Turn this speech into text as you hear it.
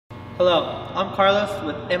Hello, I'm Carlos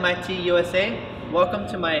with MIT USA. Welcome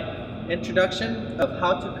to my introduction of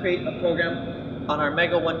how to create a program on our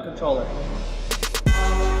MAGA-1 controller.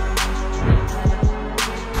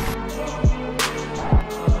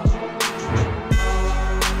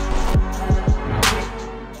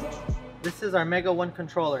 This is our MAGA-1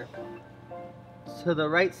 controller. To the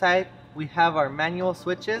right side, we have our manual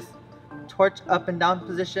switches, torch up and down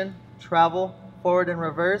position, travel, forward and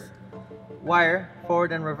reverse, wire,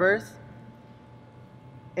 forward and reverse,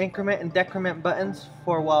 increment and decrement buttons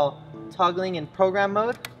for while toggling in program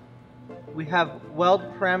mode. We have weld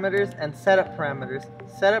parameters and setup parameters.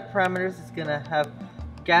 Setup parameters is going to have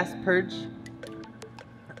gas purge,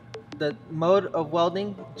 the mode of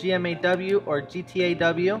welding, GMAW or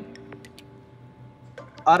GTAW,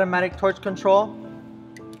 automatic torch control,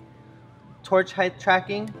 torch height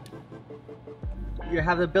tracking. You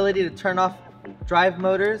have the ability to turn off drive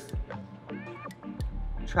motors,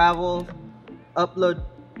 travel, upload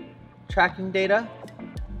tracking data,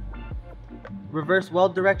 reverse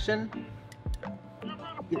weld direction,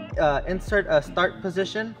 insert a start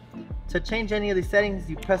position. To change any of these settings,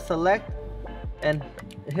 you press select and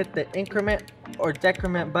hit the increment or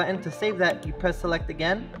decrement button. To save that, you press select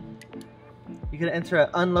again. You can enter an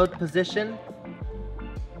unload position.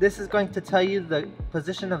 This is going to tell you the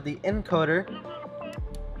position of the encoder.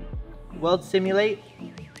 Weld simulate,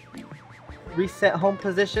 reset home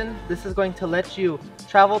position. This is going to let you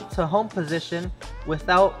travel to home position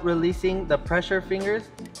without releasing the pressure fingers.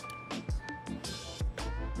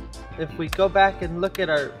 If we go back and look at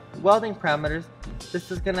our welding parameters,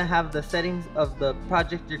 this is going to have the settings of the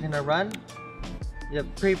project you're going to run. You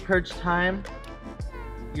have pre-purge time,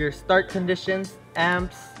 your start conditions,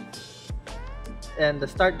 amps, and the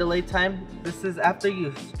start delay time. This is after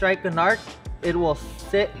you strike an arc, it will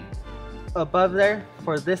sit above there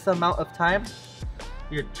for this amount of time.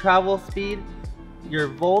 Your travel speed, your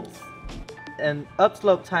volts, and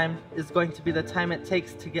upslope time is going to be the time it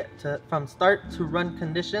takes to get from start to run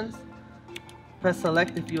conditions. Press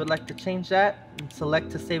select if you would like to change that, and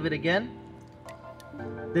select to save it again.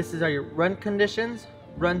 This is your run conditions,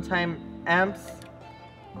 runtime amps,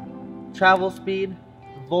 travel speed,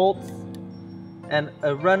 volts, and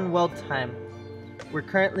a run weld time. We're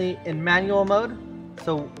currently in manual mode,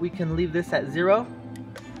 so we can leave this at 0.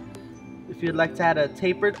 If you'd like to add a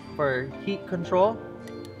taper for heat control,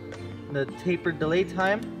 the taper delay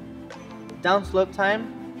time, downslope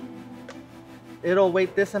time, it'll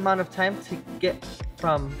wait this amount of time to get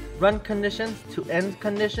from run conditions to end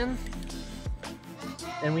conditions.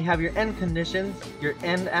 And we have your end conditions, your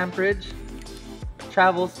end amperage,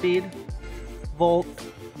 travel speed, volts,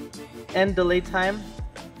 end delay time,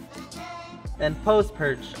 and post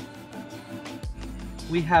purge.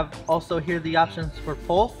 We have also here the options for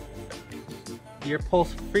pulse, your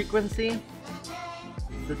pulse frequency,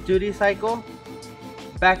 the duty cycle,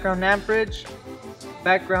 background amperage,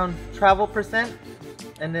 background travel percent,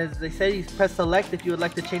 and as they say, you press select if you would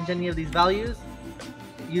like to change any of these values,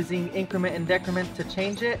 using increment and decrement to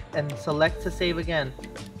change it, and select to save again.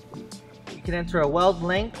 You can enter a weld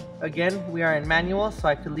length. Again, we are in manual, so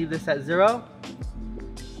I could leave this at 0.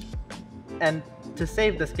 And to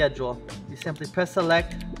save the schedule, you simply press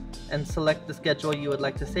select and select the schedule you would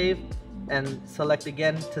like to save, and select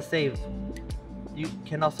again to save. You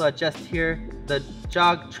can also adjust here the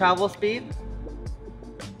jog travel speed.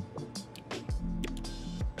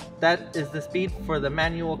 That is the speed for the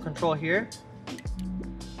manual control here.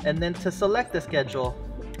 And then to select the schedule,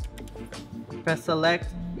 press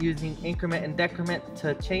select using increment and decrement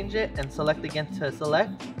to change it, and select again to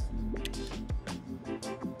select.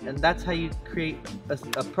 And that's how you create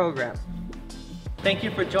a program. Thank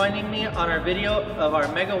you for joining me on our video of our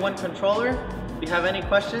MAGA-1 controller. If you have any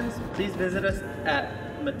questions, please visit us at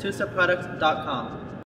MITUSAproducts.com.